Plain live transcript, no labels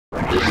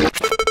Hey,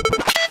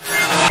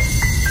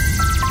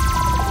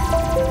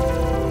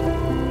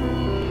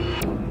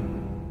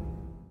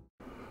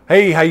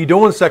 how you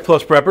doing, Sec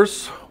Plus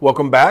preppers?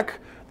 Welcome back.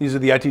 These are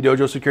the IT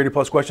Dojo Security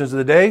Plus questions of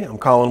the day. I'm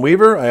Colin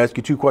Weaver. I ask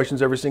you 2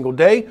 questions every single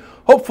day,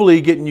 hopefully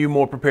getting you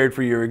more prepared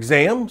for your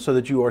exam so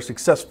that you are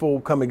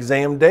successful come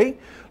exam day.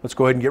 Let's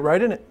go ahead and get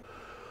right in it.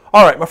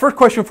 All right, my first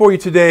question for you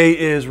today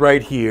is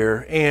right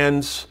here.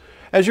 And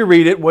as you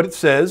read it, what it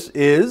says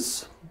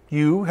is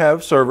you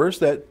have servers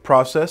that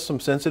process some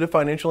sensitive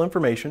financial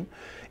information,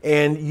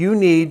 and you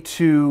need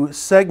to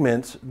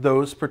segment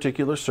those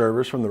particular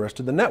servers from the rest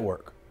of the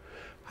network.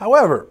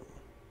 However,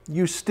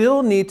 you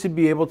still need to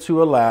be able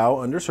to allow,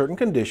 under certain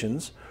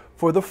conditions,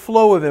 for the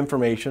flow of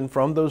information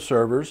from those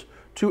servers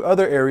to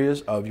other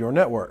areas of your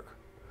network.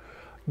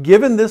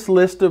 Given this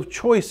list of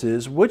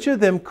choices, which of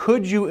them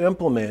could you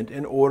implement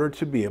in order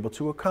to be able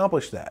to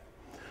accomplish that?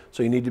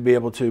 So you need to be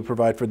able to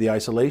provide for the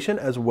isolation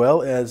as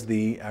well as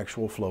the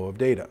actual flow of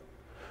data.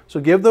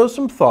 So give those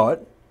some thought.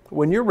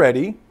 When you're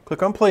ready,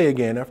 click on play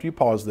again after you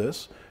pause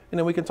this, and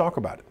then we can talk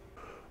about it.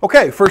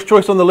 Okay, first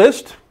choice on the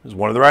list is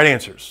one of the right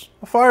answers.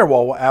 A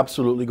firewall will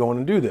absolutely go in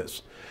and do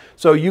this.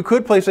 So you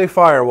could place a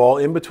firewall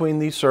in between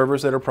these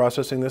servers that are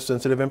processing this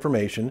sensitive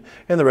information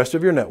and the rest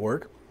of your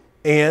network,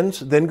 and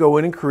then go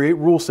in and create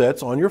rule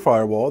sets on your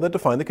firewall that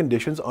define the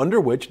conditions under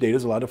which data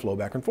is allowed to flow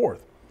back and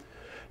forth.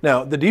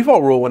 Now, the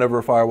default rule whenever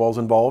a firewall is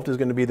involved is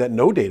going to be that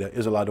no data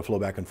is allowed to flow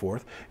back and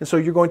forth. And so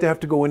you're going to have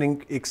to go in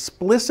and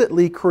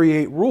explicitly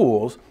create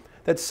rules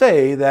that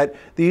say that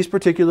these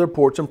particular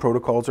ports and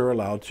protocols are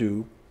allowed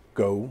to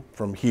go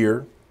from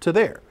here to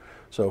there.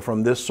 So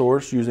from this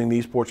source using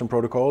these ports and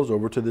protocols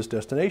over to this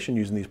destination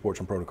using these ports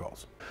and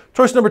protocols.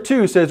 Choice number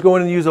 2 says go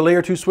in and use a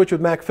layer 2 switch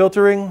with MAC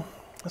filtering.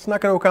 That's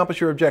not going to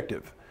accomplish your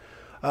objective.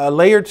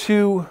 Layer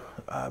 2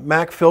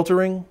 MAC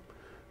filtering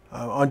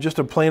on just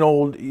a plain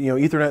old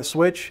Ethernet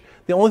switch,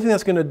 the only thing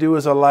that's going to do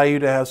is allow you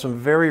to have some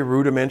very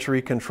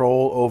rudimentary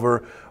control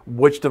over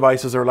which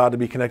devices are allowed to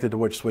be connected to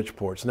which switch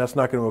ports. And that's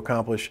not going to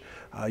accomplish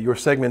your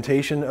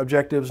segmentation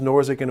objectives,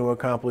 nor is it going to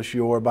accomplish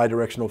your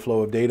bidirectional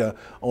flow of data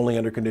only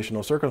under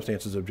conditional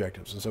circumstances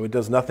objectives. And so it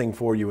does nothing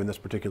for you in this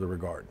particular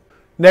regard.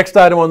 Next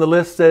item on the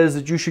list says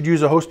that you should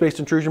use a host-based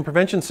intrusion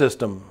prevention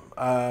system.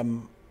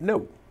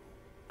 No,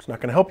 it's not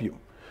going to help you.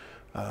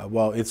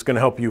 Well, it's going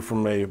to help you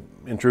from an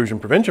intrusion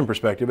prevention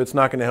perspective. It's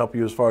not going to help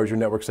you as far as your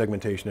network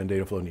segmentation and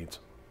data flow needs.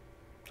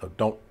 So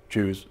don't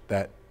choose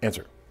that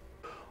answer.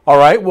 All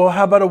right, well,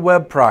 how about a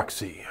web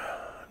proxy?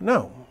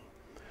 No.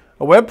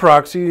 A web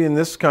proxy in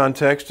this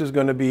context is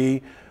going to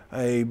be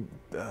a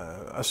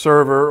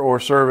server or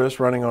service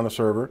running on a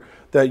server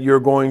that you're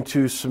going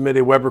to submit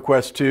a web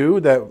request to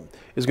that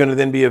is going to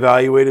then be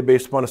evaluated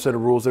based upon a set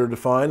of rules that are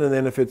defined, and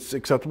then if it's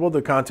acceptable,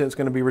 the content is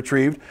going to be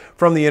retrieved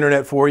from the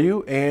internet for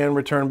you and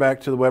returned back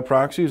to the web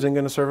proxy, who's then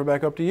going to serve it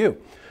back up to you.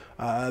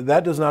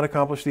 That does not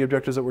accomplish the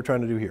objectives that we're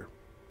trying to do here.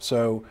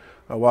 So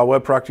while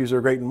web proxies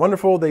are great and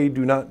wonderful, they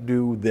do not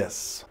do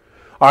this.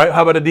 All right,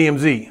 how about a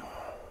DMZ?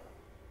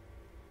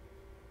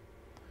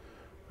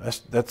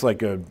 That's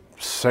like a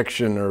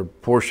section or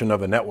portion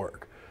of a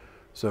network.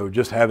 So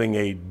just having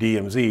a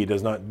DMZ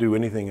does not do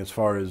anything as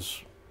far as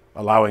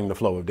allowing the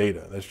flow of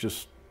data. That's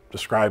just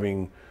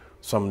describing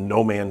some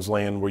no man's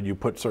land where you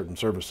put certain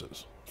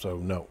services. So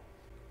no.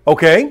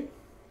 Okay,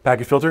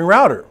 packet filtering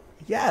router.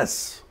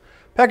 Yes.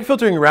 Packet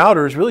filtering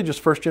router is really just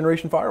first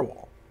generation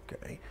firewall.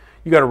 Okay.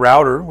 You got a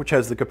router which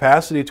has the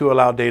capacity to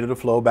allow data to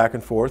flow back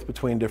and forth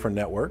between different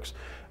networks,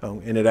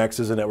 and it acts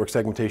as a network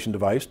segmentation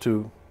device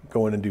to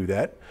go in and do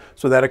that.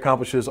 So that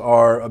accomplishes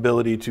our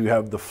ability to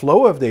have the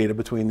flow of data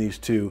between these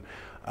two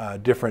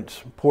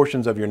different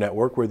portions of your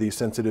network where these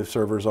sensitive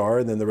servers are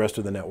and then the rest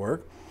of the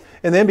network.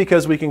 And then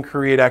because we can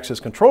create access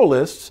control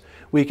lists,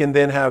 we can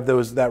then have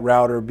that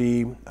router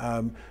be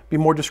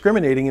more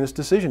discriminating in its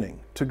decisioning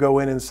to go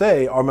in and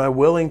say, am I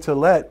willing to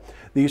let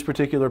these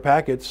particular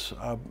packets,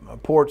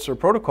 ports or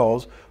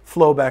protocols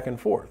flow back and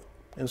forth?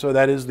 And so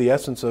that is the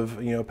essence of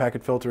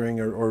packet filtering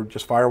or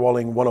just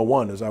firewalling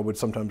 101, as I would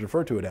sometimes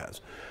refer to it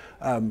as.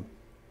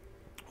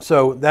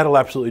 So that'll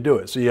absolutely do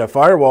it. So you have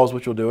firewalls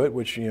which will do it,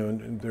 which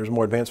there's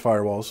more advanced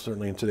firewalls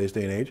certainly in today's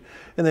day and age.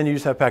 And then you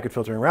just have packet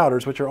filtering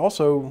routers, which are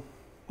also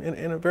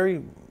in a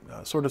very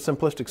sort of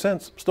simplistic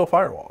sense, still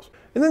firewalls.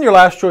 And then your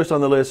last choice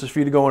on the list is for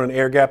you to go in and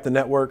air gap the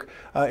network.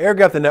 Air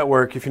gap the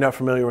network, if you're not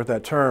familiar with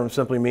that term,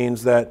 simply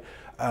means that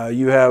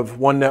you have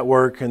one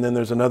network and then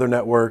there's another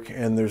network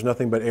and there's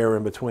nothing but air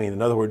in between.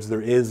 In other words,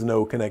 there is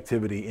no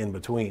connectivity in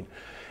between.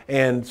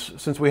 And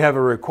since we have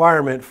a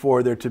requirement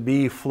for there to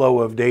be flow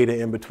of data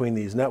in between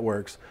these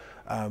networks,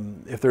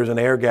 if there's an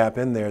air gap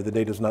in there, the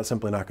data is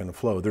simply not going to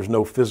flow. There's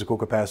no physical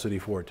capacity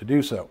for it to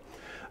do so,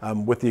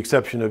 with the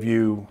exception of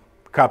you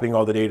copying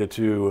all the data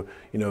to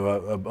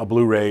a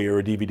Blu-ray or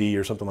a DVD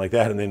or something like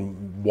that and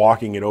then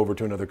walking it over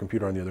to another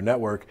computer on the other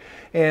network.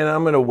 And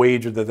I'm going to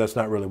wager that that's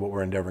not really what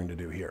we're endeavoring to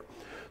do here.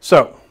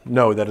 So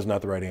no, that is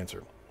not the right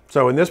answer.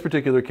 So in this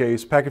particular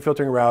case, packet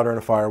filtering router and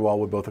a firewall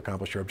would both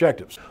accomplish your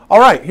objectives. All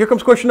right, here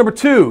comes question number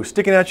 2,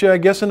 sticking at you, I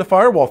guess, in the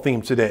firewall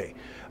theme today.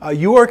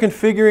 You are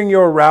configuring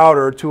your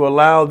router to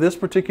allow this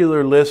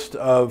particular list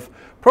of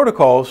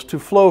protocols to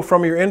flow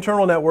from your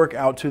internal network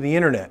out to the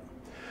internet.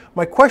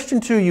 My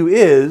question to you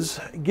is,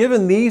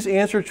 given these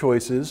answer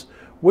choices,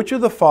 which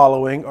of the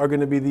following are going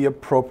to be the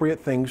appropriate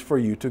things for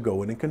you to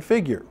go in and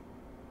configure?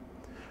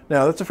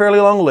 Now, that's a fairly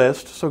long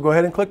list, so go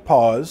ahead and click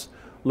pause,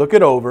 look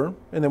it over,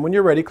 and then when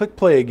you're ready, click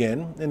play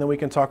again, and then we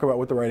can talk about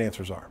what the right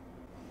answers are.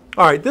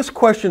 All right, this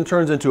question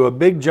turns into a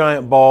big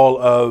giant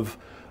ball of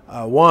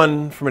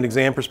one, from an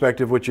exam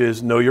perspective, which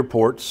is know your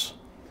ports,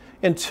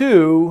 and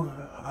two,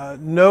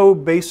 know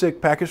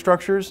basic packet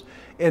structures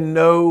and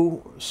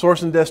know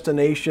source and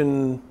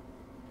destination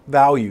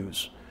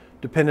values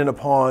dependent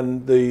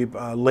upon the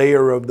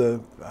layer of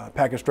the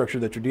packet structure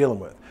that you're dealing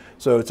with.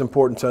 So it's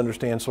important to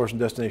understand source and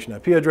destination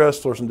IP address,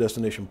 source and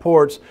destination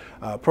ports,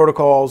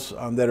 protocols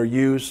that are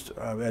used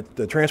at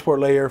the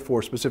transport layer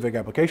for specific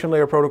application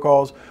layer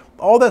protocols.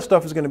 All that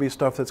stuff is going to be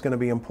stuff that's going to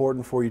be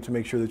important for you to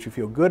make sure that you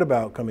feel good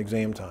about come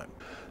exam time.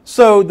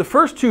 So the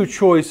first two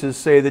choices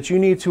say that you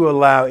need to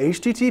allow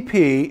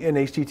HTTP and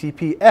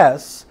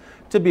HTTPS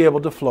to be able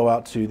to flow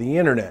out to the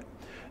internet.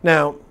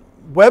 Now,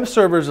 web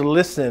servers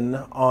listen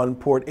on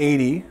port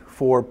 80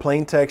 for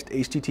plain text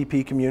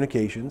HTTP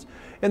communications,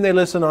 and they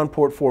listen on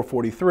port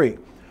 443.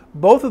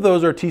 Both of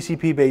those are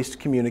TCP-based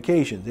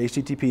communications.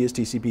 HTTP is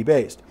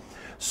TCP-based.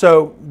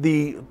 So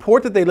the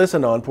port that they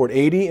listen on, port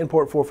 80 and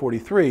port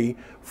 443,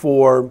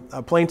 for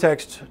plain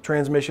text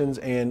transmissions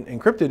and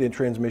encrypted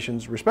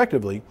transmissions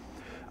respectively,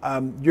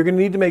 you're going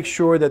to need to make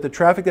sure that the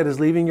traffic that is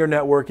leaving your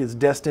network is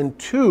destined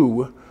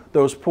to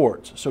those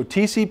ports. So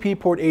TCP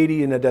port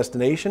 80 in the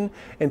destination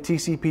and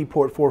TCP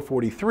port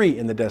 443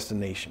 in the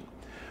destination.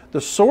 The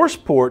source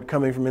port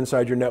coming from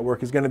inside your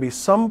network is going to be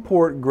some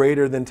port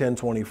greater than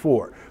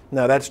 1024.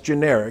 Now that's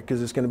generic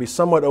because it's going to be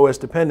somewhat OS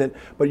dependent,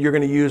 but you're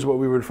going to use what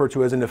we refer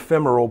to as an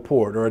ephemeral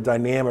port or a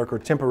dynamic or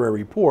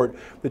temporary port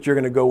that you're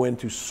going to go in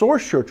to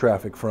source your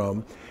traffic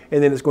from,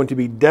 and then it's going to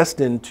be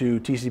destined to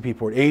TCP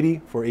port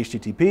 80 for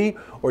HTTP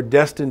or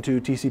destined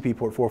to TCP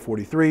port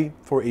 443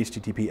 for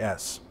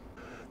HTTPS.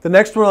 The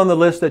next one on the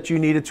list that you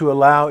needed to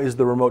allow is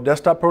the Remote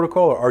Desktop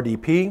Protocol, or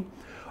RDP.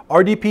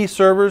 RDP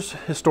servers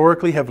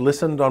historically have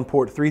listened on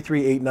port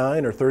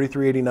 3389 or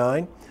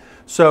 3389.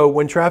 So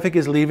when traffic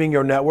is leaving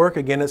your network,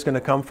 again, it's going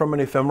to come from an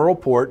ephemeral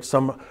port,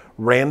 some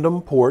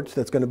random port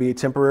that's going to be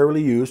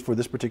temporarily used for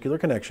this particular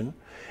connection.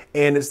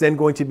 And it's then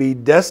going to be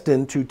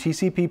destined to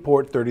TCP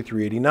port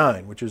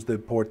 3389, which is the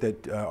port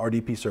that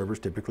RDP servers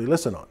typically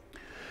listen on.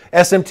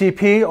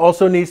 SMTP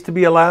also needs to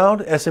be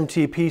allowed.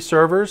 SMTP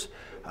servers,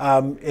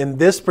 in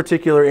this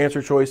particular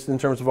answer choice in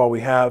terms of all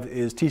we have,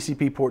 is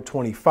TCP port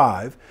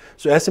 25.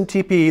 So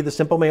SMTP, the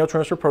Simple Mail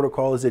Transfer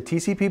Protocol, is a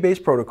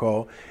TCP-based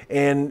protocol,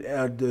 and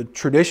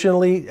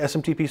traditionally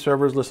SMTP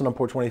servers listen on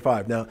port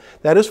 25. Now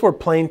that is for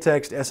plain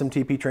text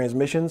SMTP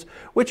transmissions,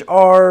 which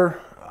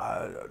are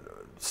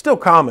still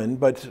common,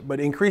 but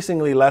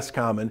increasingly less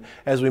common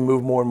as we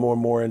move more and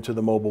more into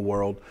the mobile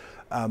world.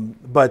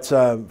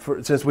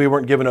 Since we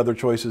weren't given other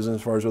choices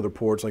as far as other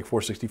ports like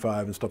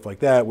 465 and stuff like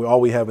that, all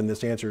we have in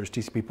this answer is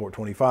TCP port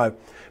 25,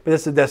 but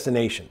it's the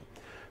destination.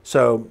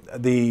 So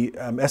the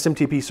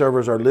SMTP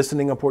servers are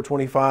listening on port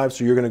 25,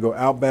 so you're going to go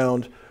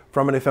outbound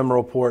from an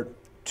ephemeral port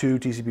to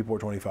TCP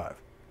port 25.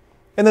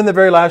 And then the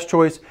very last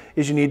choice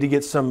is you need to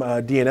get some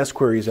DNS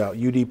queries out,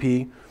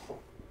 UDP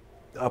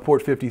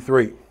port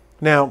 53.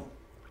 Now,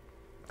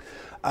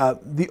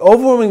 the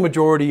overwhelming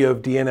majority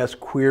of DNS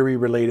query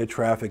related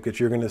traffic that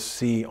you're going to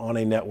see on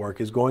a network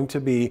is going to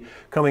be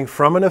coming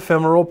from an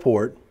ephemeral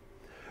port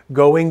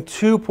going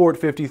to port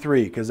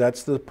 53, because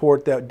that's the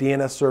port that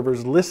DNS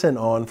servers listen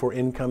on for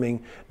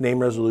incoming name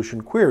resolution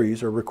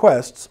queries or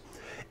requests.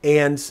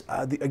 And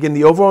again,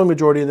 the overwhelming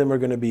majority of them are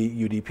going to be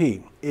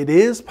UDP. It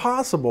is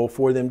possible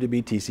for them to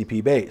be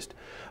TCP based.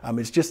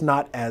 It's just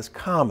not as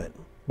common.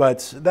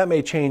 But that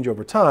may change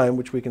over time,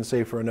 which we can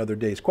save for another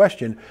day's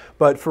question.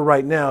 But for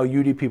right now,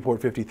 UDP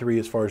port 53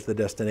 as far as the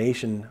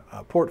destination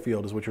port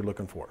field is what you're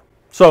looking for.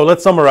 So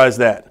let's summarize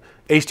that.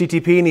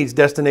 HTTP needs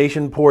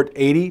destination port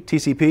 80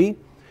 TCP.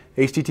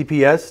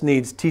 HTTPS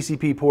needs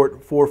TCP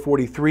port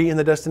 443 in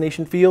the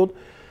destination field.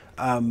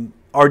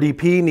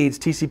 RDP needs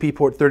TCP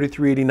port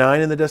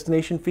 3389 in the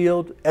destination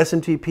field.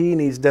 SMTP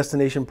needs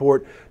destination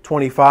port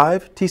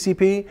 25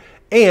 TCP.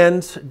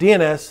 And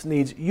DNS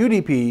needs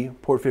UDP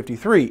port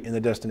 53 in the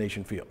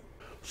destination field.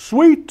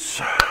 Sweet!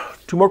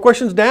 2 more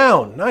questions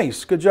down.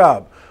 Nice, good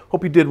job.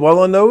 Hope you did well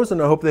on those, and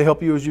I hope they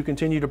help you as you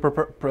continue to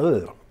prep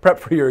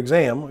for your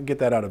exam. I'll get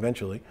that out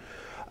eventually.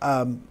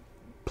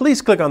 Please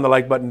click on the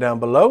like button down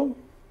below.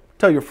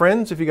 Tell your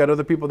friends if you got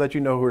other people that you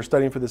know who are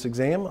studying for this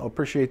exam. I'll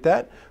appreciate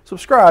that.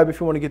 Subscribe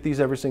if you want to get these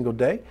every single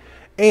day.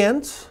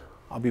 And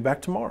I'll be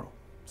back tomorrow.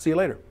 See you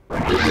later.